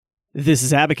This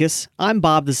is Abacus. I'm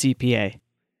Bob the CPA.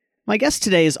 My guest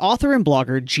today is author and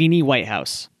blogger Geni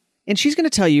Whitehouse, and she's going to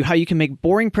tell you how you can make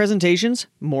boring presentations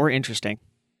more interesting.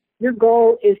 Your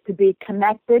goal is to be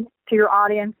connected to your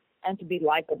audience and to be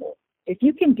likable. If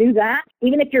you can do that,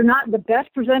 even if you're not the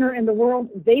best presenter in the world,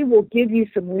 they will give you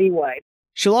some leeway.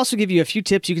 She'll also give you a few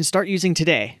tips you can start using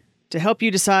today to help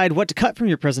you decide what to cut from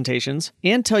your presentations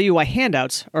and tell you why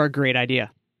handouts are a great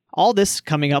idea. All this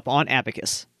coming up on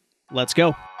Abacus. Let's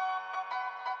go.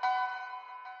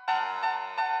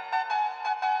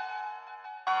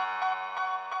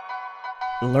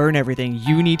 Learn everything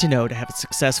you need to know to have a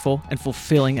successful and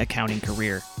fulfilling accounting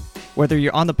career. Whether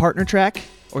you're on the partner track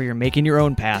or you're making your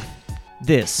own path,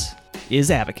 this is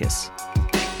Abacus.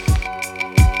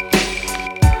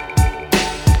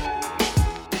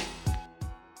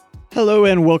 Hello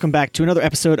and welcome back to another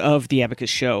episode of The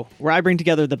Abacus Show, where I bring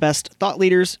together the best thought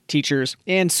leaders, teachers,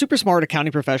 and super smart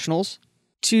accounting professionals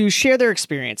to share their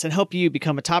experience and help you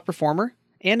become a top performer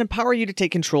and empower you to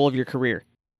take control of your career.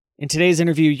 In today's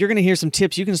interview, you're going to hear some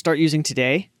tips you can start using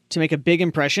today to make a big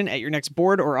impression at your next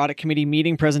board or audit committee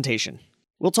meeting presentation.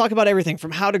 We'll talk about everything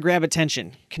from how to grab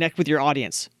attention, connect with your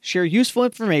audience, share useful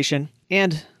information,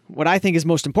 and, what I think is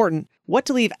most important, what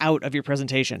to leave out of your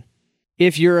presentation.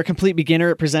 If you're a complete beginner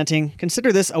at presenting,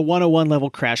 consider this a 101 level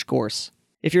crash course.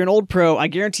 If you're an old pro, I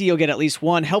guarantee you'll get at least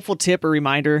one helpful tip or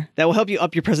reminder that will help you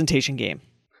up your presentation game.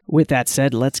 With that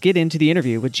said, let's get into the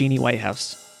interview with Geni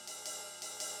Whitehouse.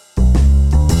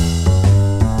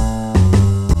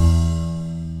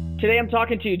 Today I'm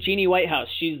talking to Geni Whitehouse.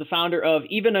 She's the founder of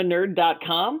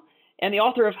evenanerd.com and the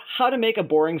author of How to Make a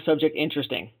Boring Subject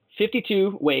Interesting,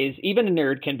 52 Ways Even a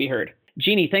Nerd Can Be Heard.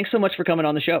 Geni, thanks so much for coming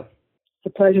on the show. It's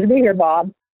a pleasure to be here,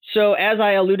 Bob. So as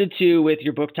I alluded to with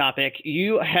your book topic,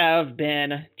 you have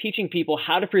been teaching people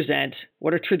how to present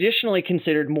what are traditionally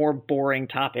considered more boring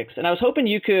topics. And I was hoping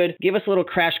you could give us a little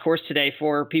crash course today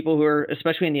for people who are,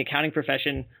 especially in the accounting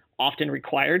profession, often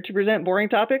required to present boring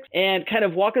topics, and kind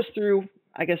of walk us through,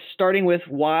 I guess, starting with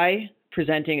why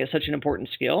presenting is such an important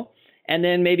skill, and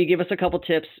then maybe give us a couple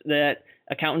tips that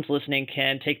accountants listening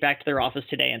can take back to their office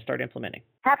today and start implementing.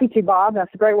 Happy to, Bob.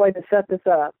 That's a great way to set this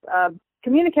up.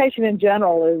 Communication in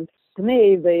general is, to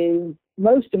me, the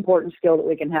most important skill that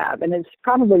we can have, and it's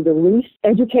probably the least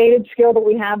educated skill that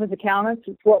we have as accountants.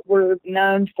 It's what we're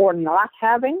known for not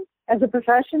having as a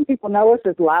profession. People know us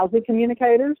as lousy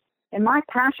communicators. And my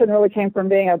passion really came from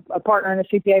being a partner in a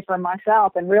CPA firm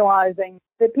myself and realizing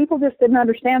that people just didn't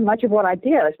understand much of what I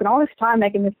did. I spent all this time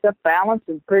making this stuff balanced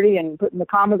and pretty and putting the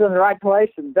commas in the right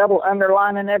place and double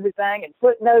underlining everything and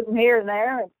footnoting here and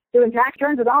there and doing tax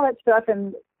returns and all that stuff.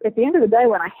 And at the end of the day,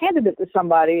 when I handed it to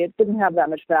somebody, it didn't have that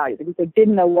much value because they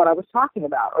didn't know what I was talking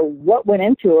about or what went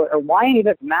into it or why any of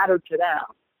it mattered to them.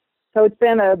 So it's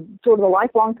been a sort of a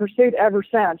lifelong pursuit ever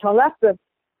since. I left a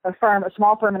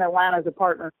small firm in Atlanta as a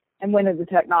partner and went into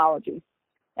technology.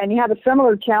 And you have a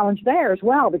similar challenge there as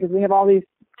well because we have all these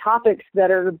topics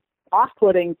that are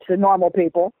off-putting to normal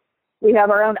people. We have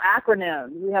our own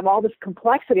acronyms. We have all this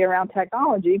complexity around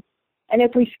technology. And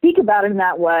if we speak about it in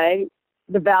that way,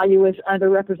 the value is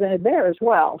underrepresented there as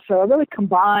well. So I really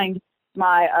combined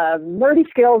my nerdy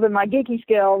skills and my geeky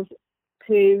skills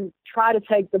to try to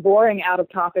take the boring out of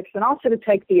topics and also to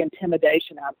take the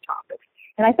intimidation out of topics.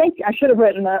 And I think I should have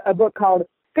written a book called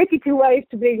 52 Ways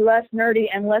to Be Less Nerdy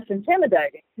and Less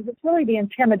Intimidating, because it's really the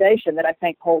intimidation that I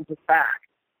think holds us back.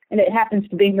 And it happens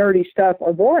to be nerdy stuff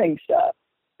or boring stuff,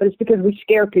 but it's because we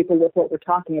scare people with what we're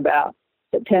talking about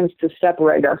that tends to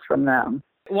separate us from them.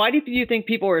 Why do you think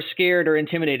people are scared or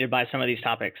intimidated by some of these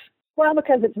topics? Well,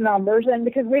 because it's numbers and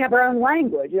because we have our own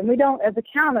language, and we don't, as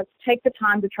accountants, take the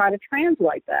time to try to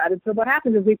translate that. And so what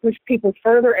happens is we push people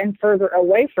further and further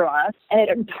away from us, and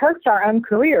it hurts our own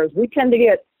careers. We tend to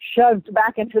get shoved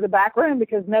back into the back room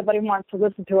because nobody wants to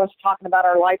listen to us talking about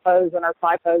our LIFOs and our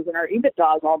FIFOs and our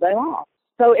EBITDAs all day long.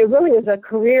 So it really is a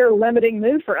career-limiting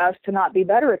move for us to not be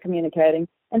better at communicating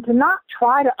and to not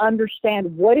try to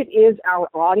understand what it is our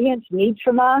audience needs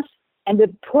from us and to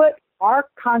put our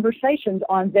conversations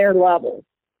on their level.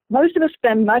 Most of us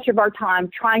spend much of our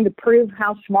time trying to prove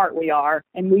how smart we are,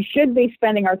 and we should be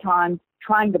spending our time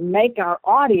trying to make our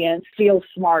audience feel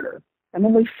smarter. And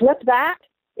when we flip that,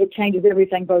 it changes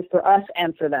everything both for us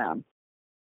and for them.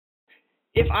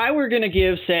 If I were going to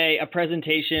give, say, a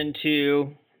presentation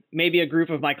to maybe a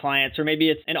group of my clients, or maybe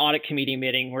it's an audit committee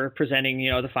meeting, we're presenting,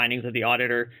 the findings of the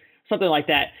audit or something like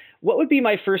that, what would be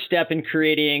my first step in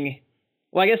creating?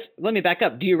 Well, I guess let me back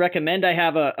up. Do you recommend I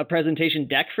have a presentation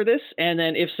deck for this? And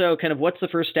then if so, kind of what's the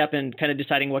first step in kind of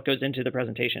deciding what goes into the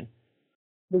presentation?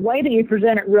 The way that you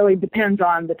present it really depends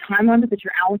on the time limit that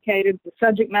you're allocated, the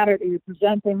subject matter that you're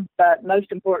presenting, but most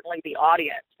importantly, the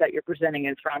audience that you're presenting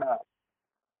in front of.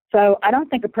 So I don't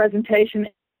think a presentation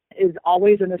is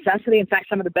always a necessity. In fact,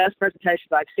 some of the best presentations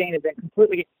I've seen have been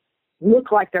completely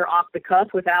look like they're off the cuff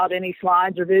without any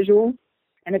slides or visuals.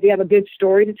 And if you have a good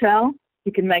story to tell,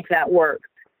 you can make that work.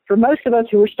 For most of us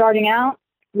who are starting out,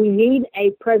 we need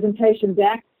a presentation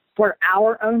deck for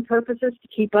our own purposes to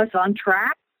keep us on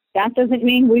track. That doesn't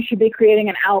mean we should be creating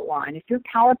an outline. If your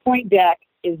PowerPoint deck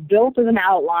is built as an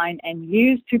outline and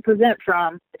used to present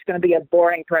from, it's going to be a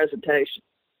boring presentation.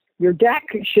 Your deck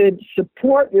should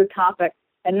support your topic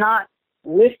and not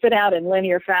list it out in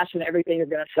linear fashion everything you're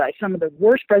going to say. Some of the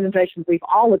worst presentations we've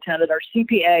all attended are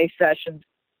CPA sessions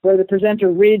where the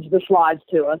presenter reads the slides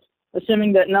to us,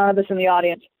 assuming that none of us in the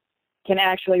audience can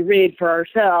actually read for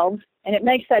ourselves, and it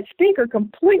makes that speaker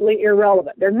completely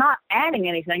irrelevant. They're not adding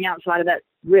anything outside of that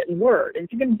written word. And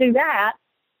if you're going to do that,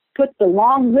 put the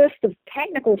long list of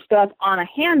technical stuff on a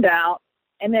handout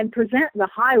and then present the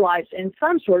highlights in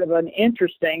some sort of an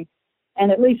interesting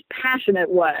and at least passionate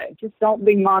way. Just don't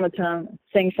be monotone,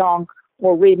 sing-song,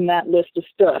 or reading that list of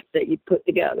stuff that you put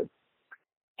together.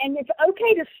 And it's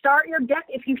okay to start your deck.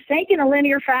 If you think in a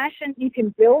linear fashion, you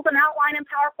can build an outline in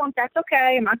PowerPoint. That's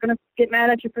okay. I'm not going to get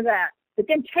mad at you for that. But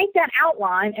then take that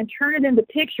outline and turn it into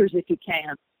pictures if you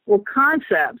can, or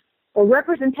concepts, or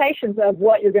representations of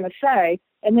what you're going to say,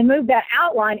 and then move that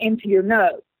outline into your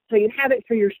notes. So you have it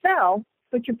for yourself,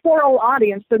 but your poor old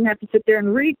audience doesn't have to sit there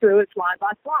and read through it slide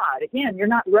by slide. Again, you're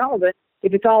not relevant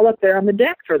if it's all up there on the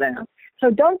deck for them. So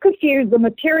don't confuse the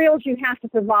materials you have to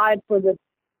provide for the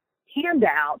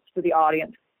handouts for the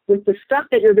audience with the stuff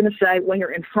that you're going to say when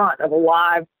you're in front of a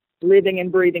live, living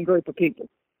and breathing group of people.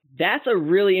 That's a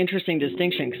really interesting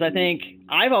distinction, because I think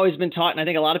I've always been taught, and I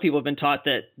think a lot of people have been taught,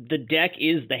 that the deck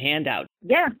is the handout.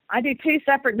 Yeah, I do two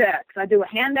separate decks. I do a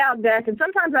handout deck, and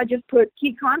sometimes I just put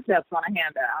key concepts on a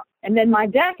handout. And then my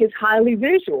deck is highly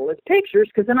visual. It's pictures,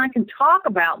 because then I can talk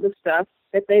about the stuff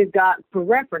that they've got for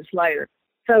reference later.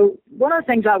 So one of the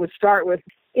things I would start with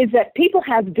is that people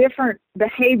have different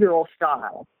behavioral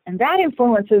styles, and that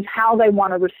influences how they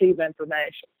want to receive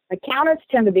information. Accountants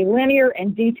tend to be linear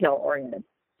and detail-oriented.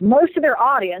 Most of their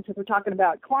audience, if we're talking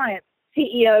about clients,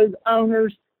 CEOs,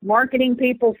 owners, marketing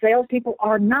people, salespeople,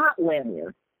 are not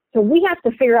linear. So we have to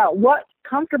figure out what's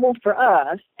comfortable for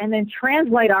us and then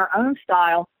translate our own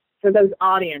style for those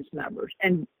audience members.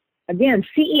 And again,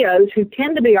 CEOs, who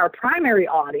tend to be our primary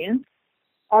audience,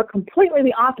 are completely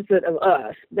the opposite of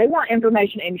us. They want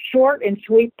information in short and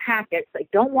sweet packets. They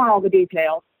don't want all the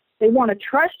details. They want to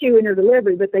trust you in your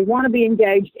delivery, but they want to be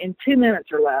engaged in 2 minutes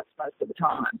or less most of the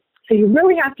time. So you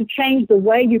really have to change the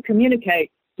way you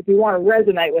communicate if you want to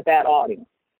resonate with that audience.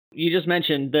 You just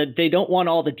mentioned that they don't want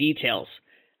all the details.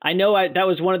 I know that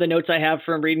was one of the notes I have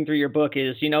from reading through your book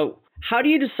is, how do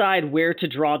you decide where to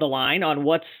draw the line on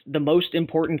what's the most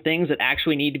important things that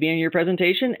actually need to be in your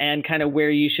presentation and kind of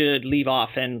where you should leave off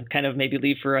and kind of maybe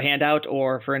leave for a handout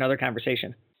or for another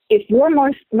conversation? If your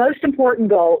most important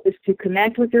goal is to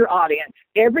connect with your audience,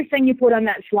 everything you put on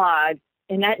that slide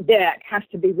in that deck has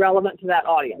to be relevant to that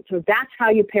audience. So that's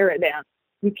how you pare it down.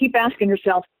 You keep asking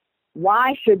yourself,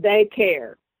 why should they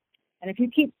care? And if you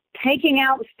keep taking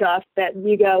out stuff that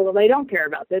you go, well, they don't care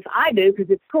about this. I do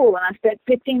because it's cool, and I spent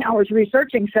 15 hours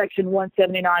researching Section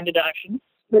 179 deductions.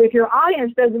 But if your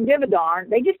audience doesn't give a darn,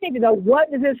 they just need to know, what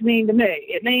does this mean to me?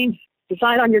 It means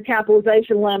decide on your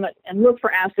capitalization limit and look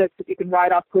for assets that you can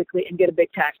write off quickly and get a big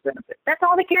tax benefit. That's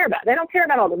all they care about. They don't care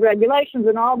about all the regulations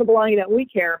and all the baloney that we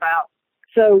care about.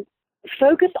 So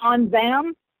focus on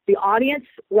them, the audience,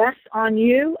 less on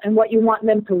you and what you want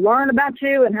them to learn about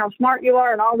you and how smart you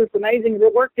are and all this amazing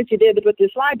work that you did to put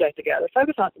this slide deck together.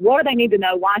 Focus on what do they need to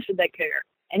know, why should they care?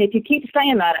 And if you keep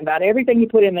saying that about everything you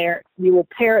put in there, you will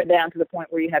pare it down to the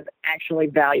point where you have actually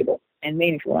valuable and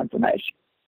meaningful information.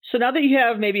 So now that you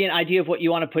have maybe an idea of what you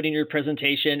want to put in your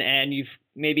presentation and you've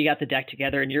maybe got the deck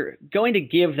together and you're going to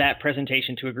give that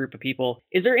presentation to a group of people,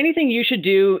 is there anything you should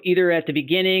do either at the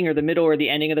beginning or the middle or the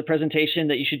ending of the presentation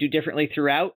that you should do differently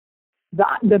throughout?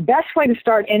 The best way to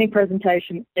start any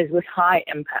presentation is with high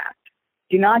impact.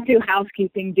 Do not do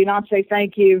housekeeping. Do not say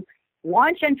thank you.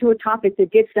 Launch into a topic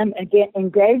that gets them and get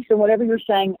engaged in whatever you're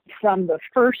saying from the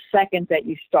first second that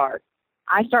you start.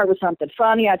 I start with something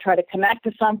funny. I try to connect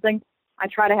to something. I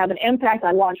try to have an impact.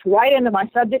 I launch right into my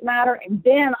subject matter, and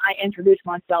then I introduce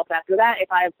myself after that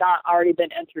if I have not already been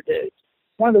introduced.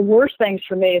 One of the worst things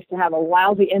for me is to have a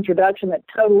lousy introduction that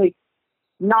totally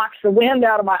knocks the wind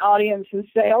out of my audience's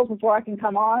sails before I can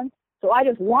come on. So I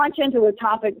just launch into a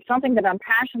topic, something that I'm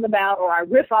passionate about, or I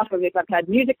riff off of it. If I've had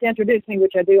music to introduce me,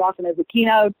 which I do often as a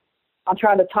keynote, I'll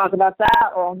try to talk about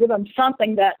that, or I'll give them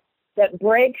something that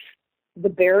breaks the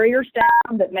barriers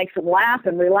down, that makes them laugh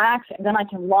and relax, and then I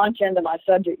can launch into my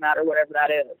subject matter, whatever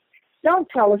that is. Don't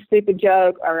tell a stupid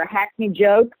joke or a hackney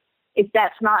joke if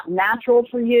that's not natural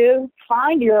for you.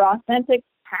 Find your authentic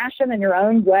passion in your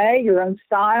own way, your own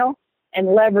style,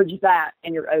 and leverage that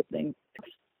in your opening.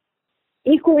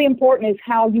 Equally important is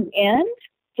how you end.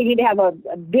 So you need to have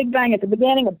a big bang at the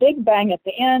beginning, a big bang at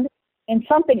the end, and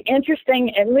something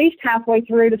interesting at least halfway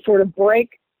through to sort of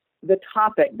break the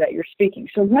topic that you're speaking.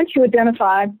 So once you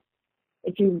identify,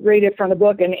 if you read it from the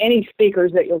book, and any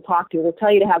speakers that you'll talk to will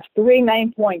tell you to have 3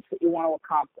 main points that you want to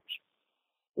accomplish.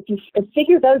 If you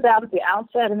figure those out at the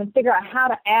outset and then figure out how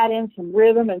to add in some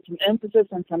rhythm and some emphasis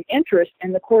and some interest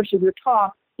in the course of your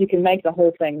talk, you can make the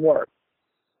whole thing work.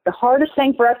 The hardest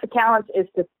thing for us accountants is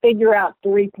to figure out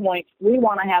 3 points. We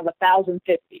want to have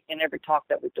 1,050 in every talk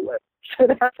that we deliver. So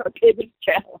that's our biggest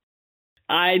challenge.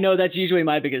 I know that's usually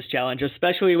my biggest challenge,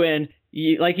 especially when,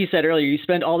 like you said earlier, you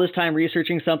spend all this time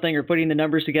researching something or putting the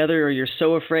numbers together, or you're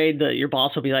so afraid that your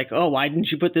boss will be like, oh, why didn't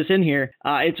you put this in here?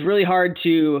 It's really hard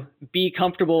to be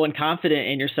comfortable and confident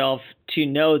in yourself to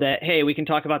know that, hey, we can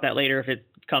talk about that later if it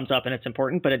comes up and it's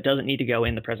important, but it doesn't need to go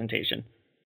in the presentation.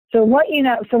 So what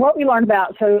we learned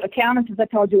about, accountants, as I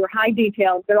told you, are high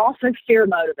detail. They're also fear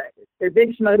motivated. Their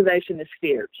biggest motivation is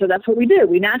fear. So that's what we do.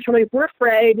 We naturally, if we're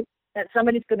afraid that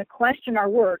somebody's going to question our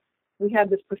work, we have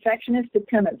this perfectionistic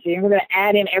tendency, and we're going to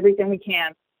add in everything we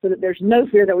can so that there's no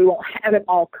fear that we won't have it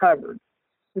all covered.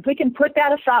 If we can put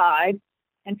that aside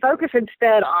and focus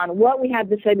instead on what we have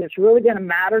to say that's really going to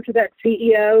matter to that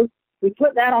CEO, we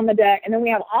put that on the deck, and then we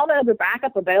have all the other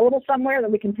backup available somewhere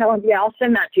that we can tell them, yeah, I'll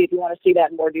send that to you if you want to see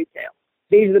that in more detail.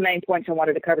 These are the main points I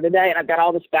wanted to cover today, and I've got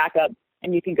all this backup,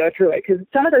 and you can go through it. Because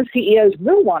some of those CEOs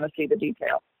will want to see the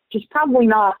detail, just probably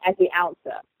not at the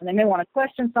outset. And they may want to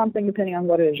question something depending on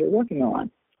what it is you're working on.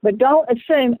 But don't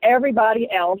assume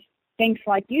everybody else thinks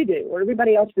like you do, or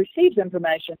everybody else receives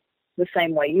information the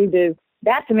same way you do.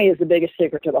 That, to me, is the biggest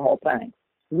secret to the whole thing.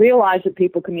 Realize that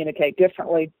people communicate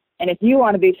differently. And if you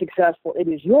want to be successful, it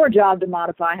is your job to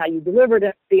modify how you deliver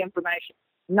the information,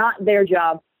 not their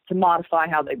job to modify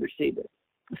how they receive it,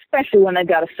 especially when they've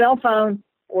got a cell phone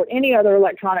or any other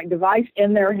electronic device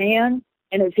in their hand,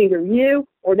 and it's either you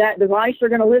or that device they're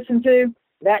going to listen to.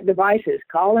 That device is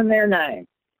calling their name.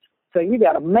 So you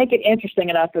got to make it interesting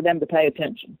enough for them to pay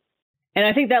attention. And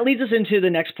I think that leads us into the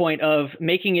next point of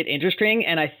making it interesting.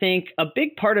 And I think a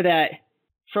big part of that,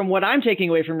 from what I'm taking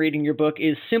away from reading your book,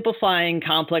 is simplifying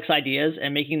complex ideas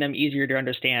and making them easier to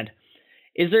understand.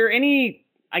 Is there any,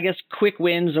 quick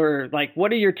wins, or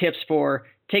what are your tips for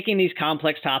taking these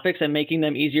complex topics and making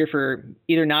them easier for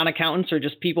either non-accountants or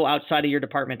just people outside of your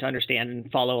department to understand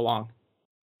and follow along?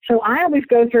 So I always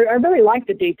go through, I really like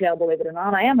the detail, believe it or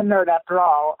not. I am a nerd after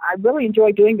all. I really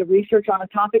enjoy doing the research on a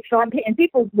topic. And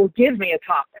people will give me a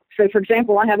topic. So, for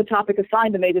example, I have a topic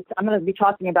assigned to me that I'm going to be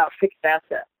talking about fixed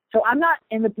assets. So I'm not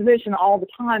in the position all the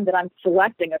time that I'm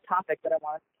selecting a topic that I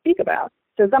want to speak about.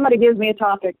 So somebody gives me a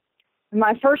topic, and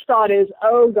my first thought is,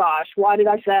 oh gosh, why did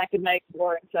I say I could make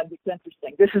boring subjects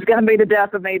interesting? This is going to be the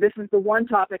death of me. This is the one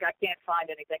topic I can't find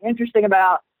anything interesting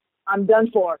about. I'm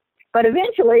done for. But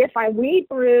eventually, if I weed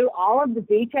through all of the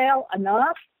detail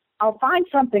enough, I'll find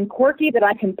something quirky that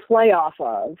I can play off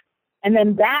of. And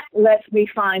then that lets me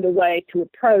find a way to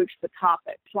approach the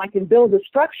topic. So I can build a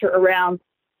structure around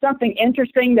something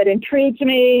interesting that intrigues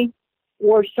me,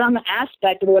 or some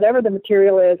aspect of whatever the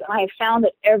material is. And I have found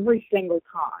it every single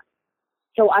time.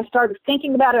 So I start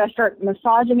thinking about it, I start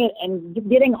massaging it and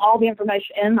getting all the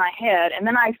information in my head. And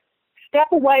then I step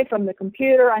away from the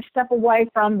computer, I step away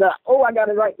from I got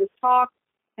to write this talk,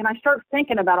 and I start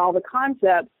thinking about all the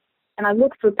concepts, and I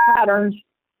look for patterns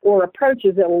or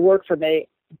approaches that will work for me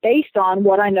based on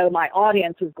what I know my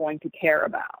audience is going to care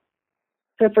about.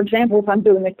 So, for example, if I'm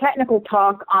doing a technical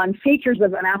talk on features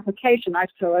of an application, I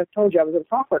told you I was at a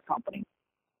software company.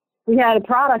 We had a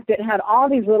product that had all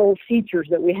these little features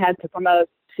that we had to promote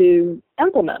to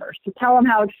implementers, to tell them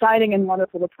how exciting and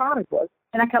wonderful the product was.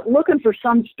 And I kept looking for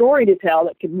some story to tell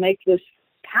that could make this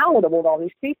palatable to all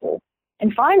these people.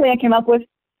 And finally, I came up with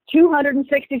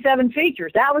 267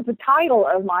 features. That was the title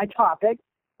of my topic.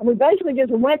 And we basically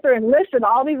just went through and listed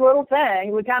all these little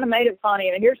things. We kind of made it funny.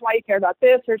 And here's why you care about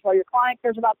this. Here's why your client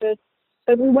cares about this.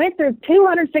 So we went through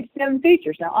 267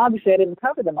 features. Now, obviously, I didn't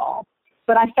cover them all.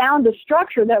 But I found a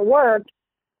structure that worked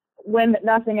when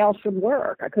nothing else would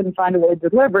work. I couldn't find a way to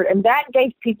deliver it. And that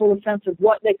gave people a sense of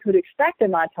what they could expect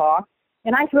in my talk.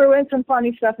 And I threw in some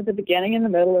funny stuff at the beginning, in the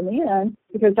middle, and the end,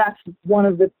 because that's one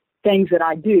of the things that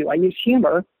I do. I use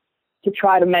humor to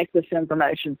try to make this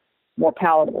information more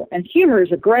palatable. And humor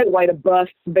is a great way to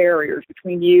bust barriers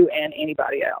between you and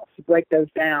anybody else, to break those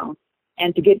down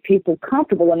and to get people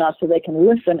comfortable enough so they can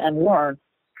listen and learn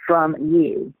from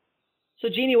you. So,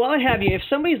 Geni, while I have you, if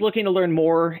somebody's looking to learn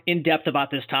more in depth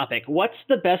about this topic, what's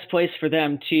the best place for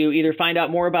them to either find out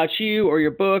more about you or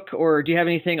your book, or do you have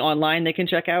anything online they can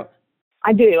check out?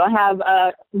 I do. I have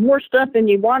more stuff than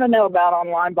you want to know about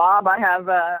online, Bob. I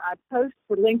post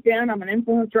for LinkedIn. I'm an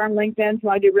influencer on LinkedIn, so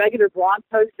I do regular blog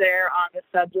posts there on this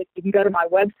subject. You can go to my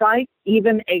website,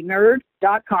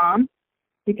 evenanerd.com.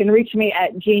 You can reach me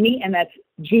at Geni, and that's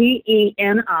Geni,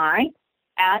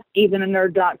 at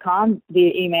evenanerd.com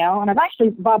via email. And I've actually,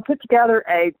 Bob, put together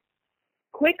a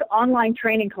quick online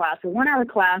training class, a 1-hour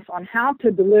class on how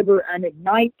to deliver an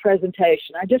Ignite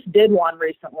presentation. I just did one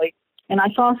recently, and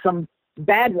I saw some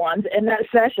bad ones in that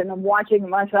session. I'm watching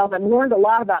myself and learned a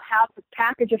lot about how to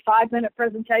package a 5-minute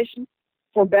presentation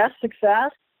for best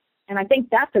success. And I think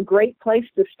that's a great place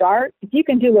to start. If you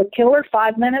can do a killer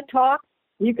 5-minute talk,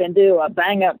 you can do a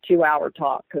bang-up 2-hour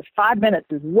talk, because 5 minutes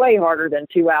is way harder than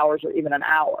 2 hours or even an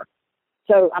hour.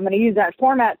 So I'm going to use that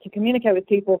format to communicate with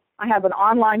people. I have an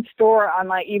online store on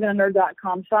my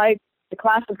evenanerd.com site. The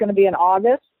class is going to be in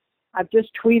August. I've just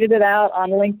tweeted it out on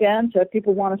LinkedIn, so if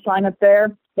people want to sign up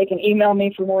there, they can email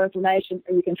me for more information,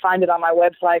 or you can find it on my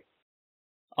website.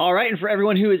 All right, and for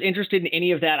everyone who is interested in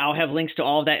any of that, I'll have links to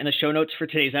all of that in the show notes for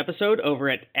today's episode over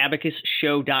at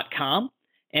abacusshow.com.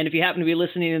 And if you happen to be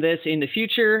listening to this in the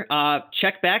future,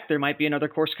 check back. There might be another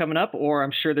course coming up, or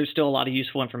I'm sure there's still a lot of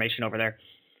useful information over there.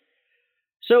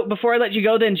 So before I let you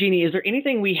go then, Geni, is there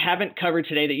anything we haven't covered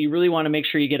today that you really want to make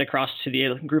sure you get across to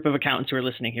the group of accountants who are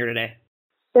listening here today?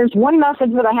 There's one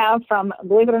message that I have from,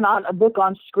 believe it or not, a book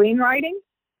on screenwriting.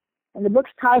 And the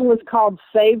book's title is called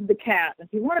Save the Cat. If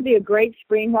you want to be a great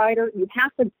screenwriter, you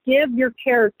have to give your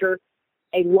character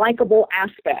a likable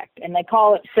aspect, and they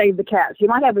call it Save the Cat. So you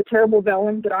might have a terrible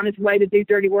villain, but on his way to do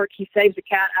dirty work, he saves a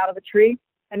cat out of a tree,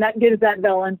 and that gives that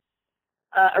villain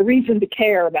a reason to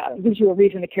care about it. It gives you a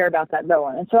reason to care about that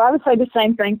villain. And so I would say the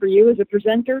same thing for you as a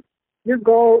presenter. Your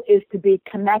goal is to be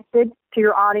connected to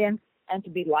your audience and to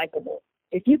be likable.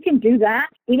 If you can do that,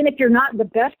 even if you're not the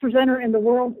best presenter in the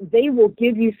world, they will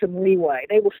give you some leeway.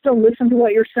 They will still listen to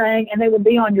what you're saying, and they will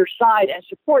be on your side and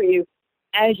support you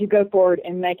as you go forward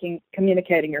in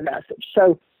communicating your message.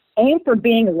 So aim for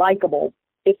being likable,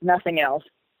 if nothing else,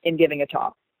 in giving a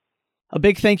talk. A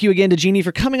big thank you again to Geni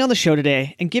for coming on the show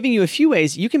today and giving you a few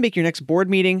ways you can make your next board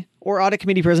meeting or audit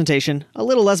committee presentation a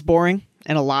little less boring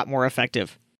and a lot more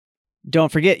effective.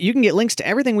 Don't forget, you can get links to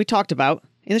everything we talked about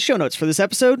in the show notes for this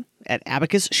episode at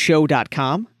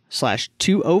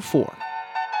abacusshow.com/204.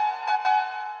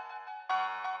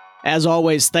 As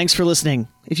always, thanks for listening.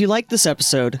 If you liked this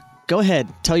episode, go ahead,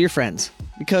 tell your friends,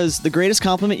 because the greatest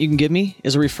compliment you can give me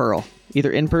is a referral,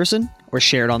 either in person or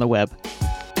shared on the web.